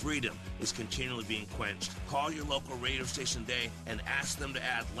and freedom is continually being quenched. Call your local radio station today and ask them to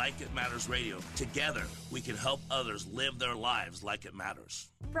add Like It Matters Radio. Together, we can help others live their lives like it matters.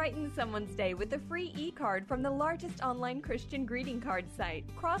 Brighten someone's day with a free e-card from the largest online Christian greeting card site,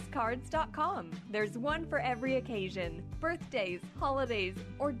 crosscards.com. There's one for every occasion, birthdays, holidays,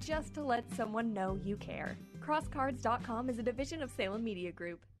 or just to let someone know you care. Crosscards.com is a division of Salem Media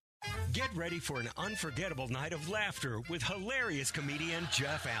Group. Get ready for an unforgettable night of laughter with hilarious comedian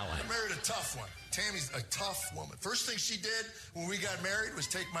Jeff Allen. I married a tough one. Tammy's a tough woman. First thing she did when we got married was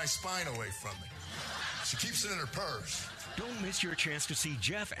take my spine away from me. She keeps it in her purse. Don't miss your chance to see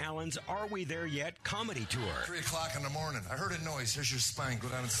Jeff Allen's Are We There Yet comedy tour. 3 o'clock in the morning. I heard a noise. Here's your spine. Go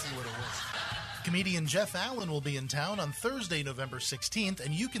down and see what it was. Comedian Jeff Allen will be in town on Thursday, November 16th,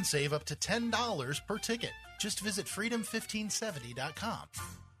 and you can save up to $10 per ticket. Just visit freedom1570.com.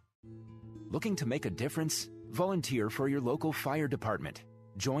 Looking to make a difference? Volunteer for your local fire department.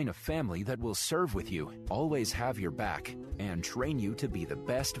 Join a family that will serve with you, always have your back, and train you to be the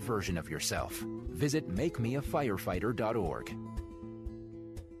best version of yourself. Visit makemeafirefighter.org.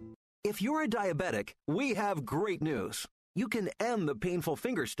 If you're a diabetic, we have great news. You can end the painful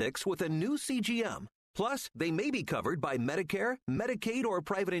finger sticks with a new CGM. Plus, they may be covered by Medicare, Medicaid, or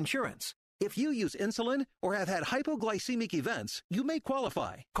private insurance. If you use insulin or have had hypoglycemic events, you may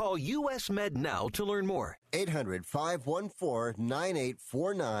qualify. Call US Med now to learn more.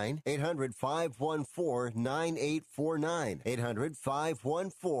 800-514-9849. 800-514-9849.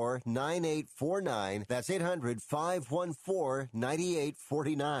 800-514-9849. That's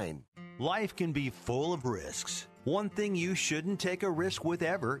 800-514-9849. Life can be full of risks. One thing you shouldn't take a risk with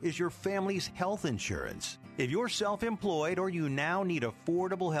ever is your family's health insurance. If you're self-employed or you now need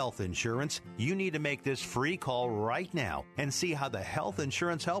affordable health insurance, you need to make this free call right now and see how the Health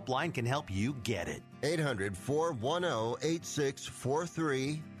Insurance Helpline can help you get it.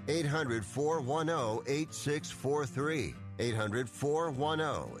 800-410-8643. 800-410-8643.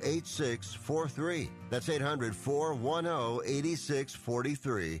 800-410-8643. That's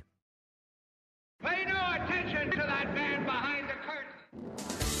 800-410-8643. Pay no attention to that man behind the curtain.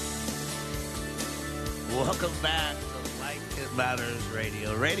 Welcome back to Like It Matters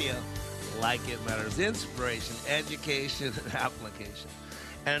Radio. Radio, like it matters. Inspiration, education, and application.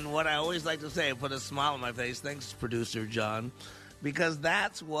 And what I always like to say, put a smile on my face, thanks, producer John, because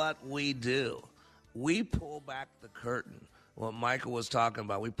that's what we do. We pull back the curtain. What Michael was talking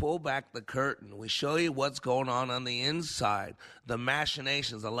about. We pull back the curtain. We show you what's going on the inside, the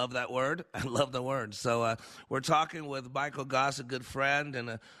machinations. I love that word. I love the word. So we're talking with Michael Goss, a good friend,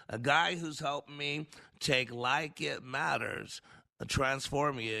 and a guy who's helping me take Like It Matters,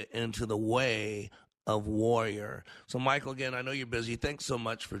 transform you into the way of warrior. So, Michael, again, I know you're busy. Thanks so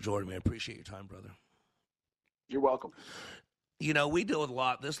much for joining me. I appreciate your time, brother. You're welcome. You know, we deal with a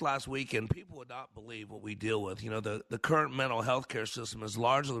lot. This last weekend, people would not believe what we deal with. You know, the current mental health care system has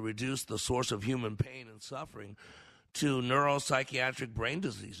largely reduced the source of human pain and suffering to neuropsychiatric brain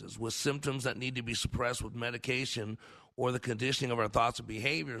diseases with symptoms that need to be suppressed with medication or the conditioning of our thoughts and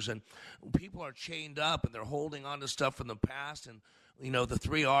behaviors. And people are chained up and they're holding on to stuff from the past. And, you know, the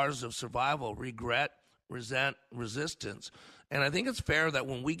 3 R's of survival: regret, resent, resistance. And I think it's fair that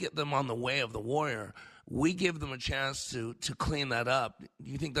when we get them on the way of the warrior, we give them a chance to clean that up.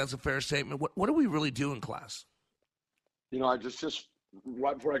 Do you think that's a fair statement? What do we really do in class? You know, I just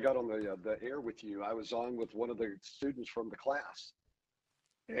right before I got on the air with you, I was on with one of the students from the class,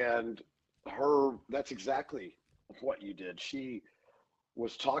 and that's exactly what you did. She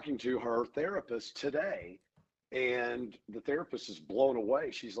was talking to her therapist today, and the therapist is blown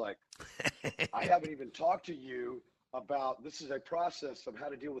away. She's like, I haven't even talked to you about, this is a process of how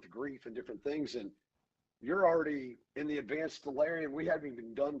to deal with grief and different things, and you're already in the advanced delirium. We haven't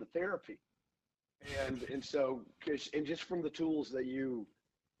even done the therapy. And so, and just from the tools that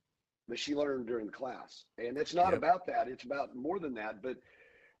she learned during the class. And it's not about that. It's about more than that. But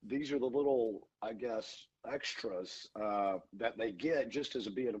these are the little, I guess, extras that they get just as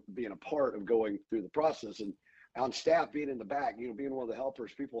being a part of going through the process. And on staff, being in the back, being one of the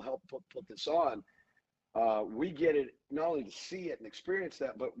helpers, people help put this on. We get it, not only to see it and experience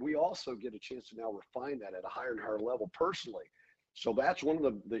that, but we also get a chance to now refine that at a higher and higher level personally. So that's one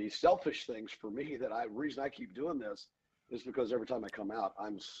of the selfish things for me reason I keep doing this is because every time I come out,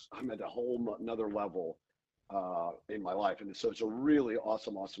 I'm at a whole another level in my life. And so it's a really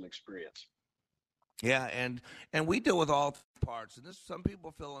awesome experience. Yeah, and we deal with all parts. And some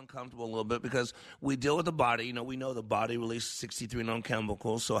people feel uncomfortable a little bit because we deal with the body. We know the body releases 63 known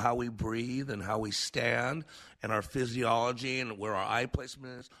chemicals. So how we breathe and how we stand and our physiology and where our eye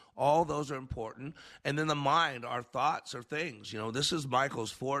placement is, all those are important. And then the mind, our thoughts are things. This is Michael's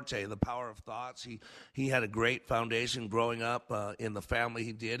forte, the power of thoughts. He had a great foundation growing up in the family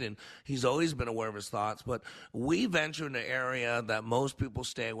he did, and he's always been aware of his thoughts. But we venture in an area that most people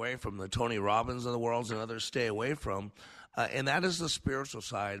stay away from, the Tony Robbins of the world and others stay away from. And that is the spiritual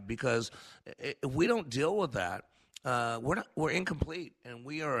side, because if we don't deal with that, we're incomplete, and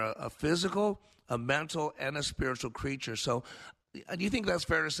we are a physical, a mental, and a spiritual creature. So do you think that's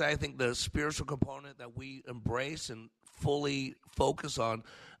fair to say? I think the spiritual component that we embrace and fully focus on,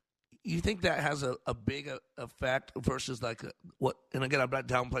 you think that has a big effect versus what, and again, I'm not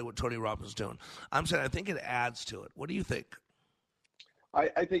downplaying what Tony Robbins is doing. I'm saying I think it adds to it. What do you think?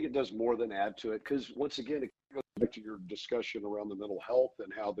 I think it does more than add to it, because once again, it goes back to your discussion around the mental health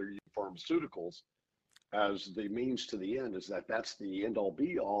and how they're using pharmaceuticals as the means to the end, is that's the end all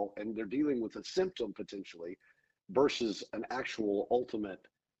be all, and they're dealing with a symptom potentially versus an actual ultimate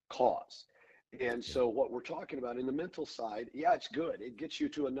cause. And so what we're talking about in the mental side, it's good. It gets you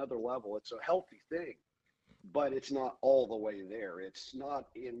to another level. It's a healthy thing, but it's not all the way there. It's not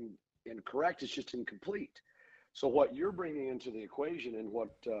incorrect. It's just incomplete. So what you're bringing into the equation and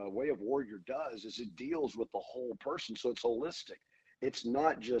what Way of Warrior does is it deals with the whole person. So it's holistic. It's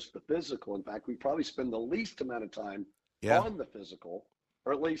not just the physical. In fact, we probably spend the least amount of time on the physical,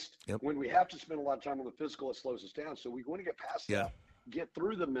 or at least when we have to spend a lot of time on the physical, it slows us down. So we want to get past that, get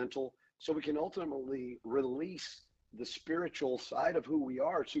through the mental, so we can ultimately release the spiritual side of who we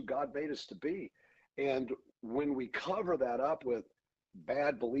are. It's who God made us to be. And when we cover that up with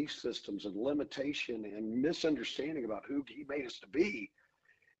bad belief systems and limitation and misunderstanding about who he made us to be,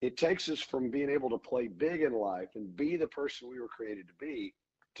 it takes us from being able to play big in life and be the person we were created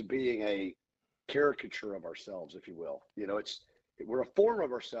to being a caricature of ourselves, if you will. We're a form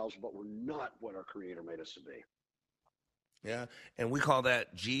of ourselves, but we're not what our creator made us to be. Yeah, and we call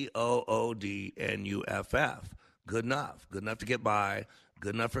that GOODNUFF, good enough to get by,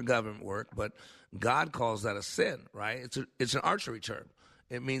 good enough for government work, but God calls that a sin, right? It's an archery term.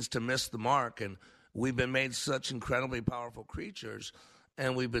 It means to miss the mark, and we've been made such incredibly powerful creatures,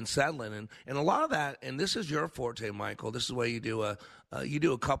 and we've been settling. And a lot of that, and this is your forte, Michael, this is why you do a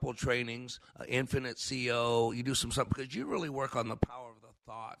couple trainings, Infinite CO, you do some stuff, because you really work on the power of the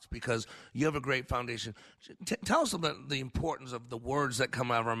thoughts, because you have a great foundation. Tell us about the importance of the words that come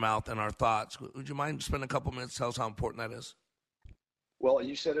out of our mouth and our thoughts. Would you mind spending a couple minutes to tell us how important that is? Well,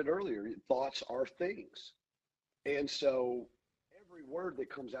 you said it earlier, thoughts are things. And so every word that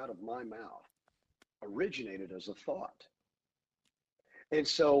comes out of my mouth originated as a thought. And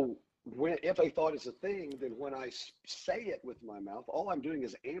so if a thought is a thing, then when I say it with my mouth, all I'm doing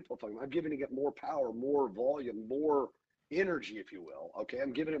is amplifying. I'm giving it more power, more volume, more energy, if you will. Okay,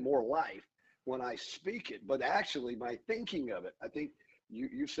 I'm giving it more life when I speak it. But actually, my thinking of it, I think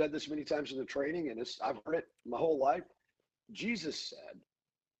you've said this many times in the training, and I've heard it my whole life. Jesus said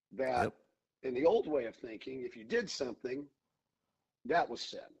that in the old way of thinking, if you did something, that was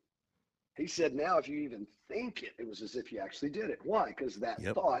sin. He said, now, if you even think it, it was as if you actually did it. Why? Because that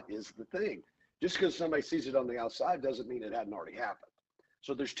thought is the thing. Just because somebody sees it on the outside doesn't mean it hadn't already happened.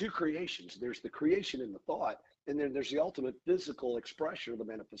 So there's two creations. There's the creation in the thought, and then there's the ultimate physical expression, or the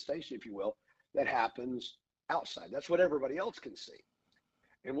manifestation, if you will, that happens outside. That's what everybody else can see.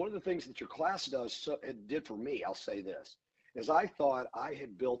 And one of the things that your class does, so it did for me, I'll say this, is I thought I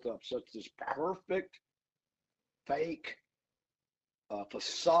had built up such this perfect, fake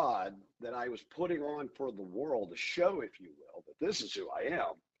facade that I was putting on for the world, to show, if you will, that this is who I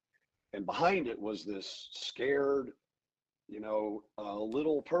am. And behind it was this scared,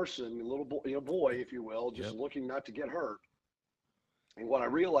 little person, little boy, boy, if you will, just looking not to get hurt. And what I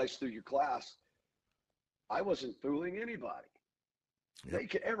realized through your class, I wasn't fooling anybody.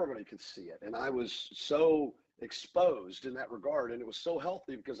 Everybody could see it. And I was so exposed in that regard. And it was so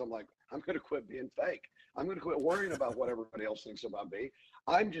healthy, because I'm like, I'm going to quit being fake. I'm going to quit worrying about what everybody else thinks about me.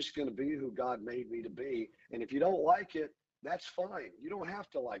 I'm just going to be who God made me to be. And if you don't like it, that's fine. You don't have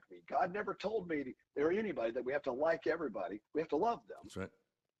to like me. God never told me or anybody that we have to like everybody. We have to love them. That's right.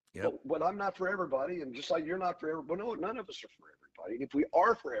 Yep. But I'm not for everybody. And just like you're not for everybody. No, none of us are for everybody. And if we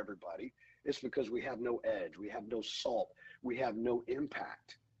are for everybody, it's because we have no edge. We have no salt. We have no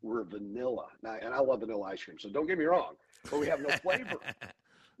impact. We're vanilla. Now, and I love vanilla ice cream, so don't get me wrong, but we have no flavor.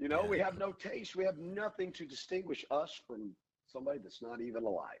 We have no taste. We have nothing to distinguish us from somebody that's not even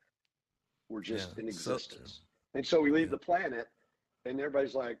alive. We're just in existence. And so we leave the planet, and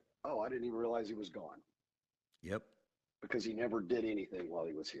everybody's like, oh, I didn't even realize he was gone. Yep. Because he never did anything while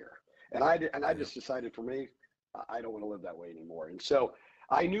he was here. And I just decided, for me, I don't want to live that way anymore. And so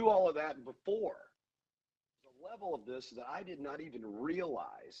I knew all of that before. The level of this that I did not even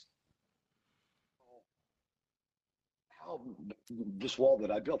realize how this wall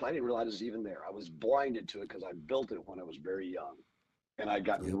that I built, I didn't realize it was even there. I was blinded to it because I built it when I was very young, and I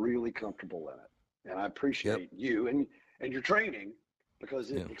got really comfortable in it. And I appreciate you and your training,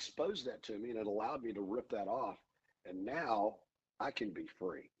 because it exposed that to me, and it allowed me to rip that off. And now I can be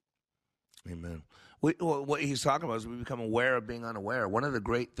free. Amen. What he's talking about is we become aware of being unaware. One of the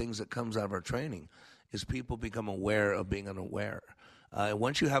great things that comes out of our training is people become aware of being unaware.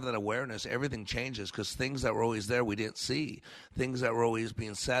 Once you have that awareness, everything changes, because things that were always there we didn't see. Things that were always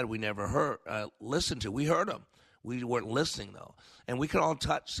being said we never heard, listened to. We heard them. We weren't listening, though. And we can all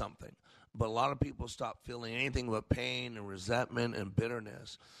touch something. But a lot of people stop feeling anything but pain and resentment and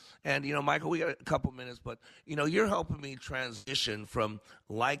bitterness. And, Michael, we got a couple minutes, but, you're helping me transition from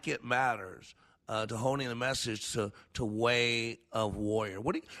like it matters to honing the message to way of warrior.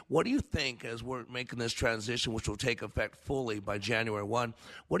 What do you think, as we're making this transition, which will take effect fully by January 1,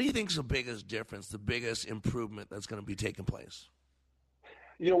 what do you think is the biggest difference, the biggest improvement that's going to be taking place?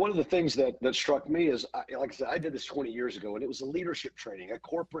 One of the things that struck me is, like I said, I did this 20 years ago, and it was a leadership training, a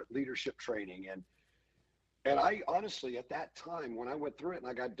corporate leadership training. And I honestly, at that time, when I went through it and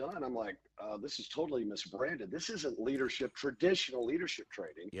I got done, I'm like, this is totally misbranded. This isn't traditional leadership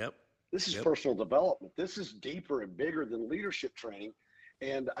training. Yep. This is personal development. This is deeper and bigger than leadership training.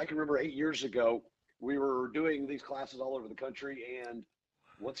 And I can remember 8 years ago, we were doing these classes all over the country. And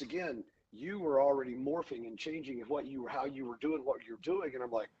once again, you were already morphing and changing how you were doing what you're doing. And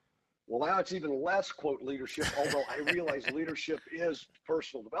I'm like, well, now it's even less, quote, leadership, although I realize leadership is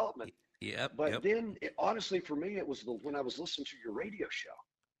personal development. Yep. But then, honestly, for me, it was when I was listening to your radio show.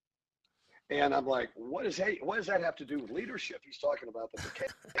 And I'm like, what does that have to do with leadership? He's talking about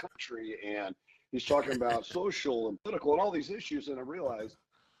the country, and he's talking about social and political and all these issues. And I realized,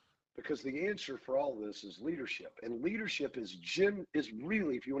 because the answer for all this is leadership. And leadership is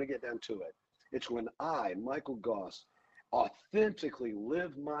really, if you want to get down to it, it's when I, Michael Goss, authentically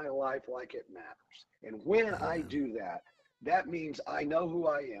live my life like it matters. And when I do that, that means I know who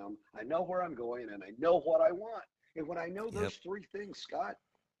I am, I know where I'm going, and I know what I want. And when I know those three things, Scott,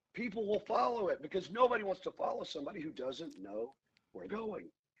 people will follow it, because nobody wants to follow somebody who doesn't know where they're going.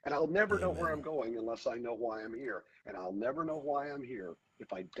 And I'll never know where I'm going unless I know why I'm here. And I'll never know why I'm here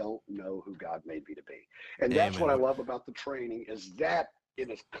if I don't know who God made me to be. And that's what I love about the training, is that in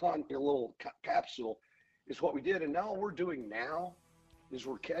a little capsule is what we did. And now all we're doing now is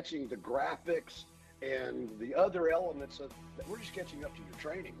we're catching the graphics and the other elements of that. We're just catching up to your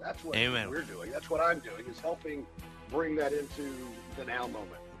training. That's what we're doing. That's what I'm doing, is helping bring that into the now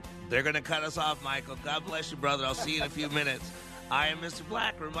moment. They're going to cut us off, Michael. God bless you, brother. I'll see you in a few minutes. I am Mr.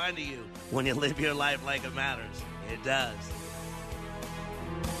 Black, reminding you, when you live your life like it matters, it does.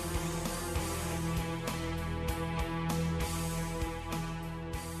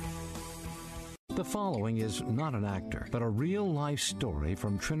 The following is not an actor, but a real-life story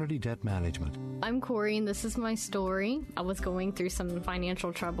from Trinity Debt Management. I'm Corey, and this is my story. I was going through some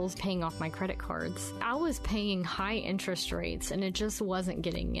financial troubles paying off my credit cards. I was paying high interest rates, and it just wasn't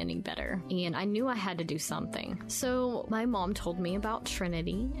getting any better. And I knew I had to do something. So my mom told me about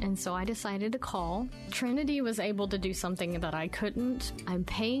Trinity, and so I decided to call. Trinity was able to do something that I couldn't. I'm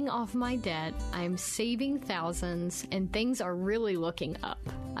paying off my debt, I'm saving thousands, and things are really looking up.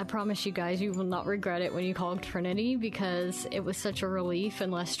 I promise you guys, you will not regret it when you call Trinity, because it was such a relief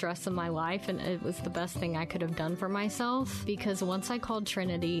and less stress in my life, and it was the best thing I could have done for myself, because once I called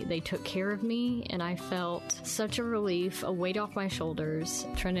Trinity, they took care of me, and I felt such a relief, a weight off my shoulders.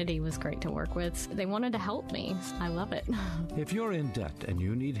 Trinity was great to work with. They wanted to help me. I love it. If you're in debt and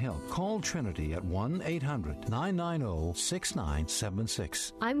you need help, call Trinity at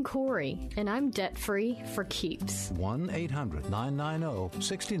 1-800-990-6976. I'm Corey, and I'm debt-free for keeps.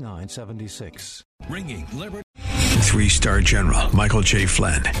 1-800-990-6976. Ringing Liberty. 3-star General Michael J.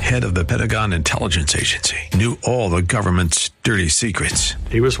 Flynn, head of the Pentagon Intelligence Agency, knew all the government's dirty secrets.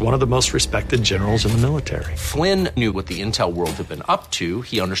 He was one of the most respected generals in the military. Flynn knew what the intel world had been up to.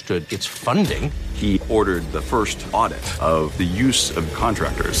 He understood its funding. He ordered the first audit of the use of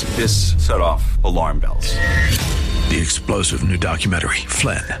contractors. This set off alarm bells. The explosive new documentary,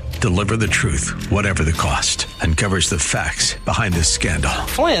 Flynn, Deliver the Truth, Whatever the Cost, uncovers the facts behind this scandal.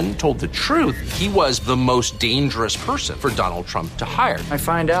 Flynn told the truth. He was the most dangerous person for Donald Trump to hire. I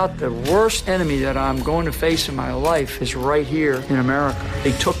find out the worst enemy that I'm going to face in my life is right here in America.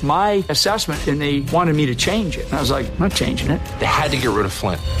 They took my assessment and they wanted me to change it. And I was like, I'm not changing it. They had to get rid of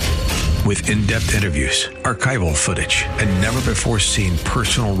Flynn. With in-depth interviews, archival footage, and never-before-seen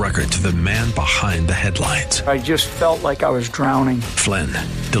personal records of the man behind the headlines. I just felt like I was drowning. Flynn,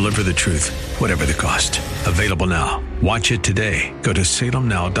 Deliver the Truth, Whatever the Cost. Available now. Watch it today. Go to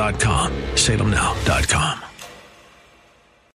salemnow.com. salemnow.com.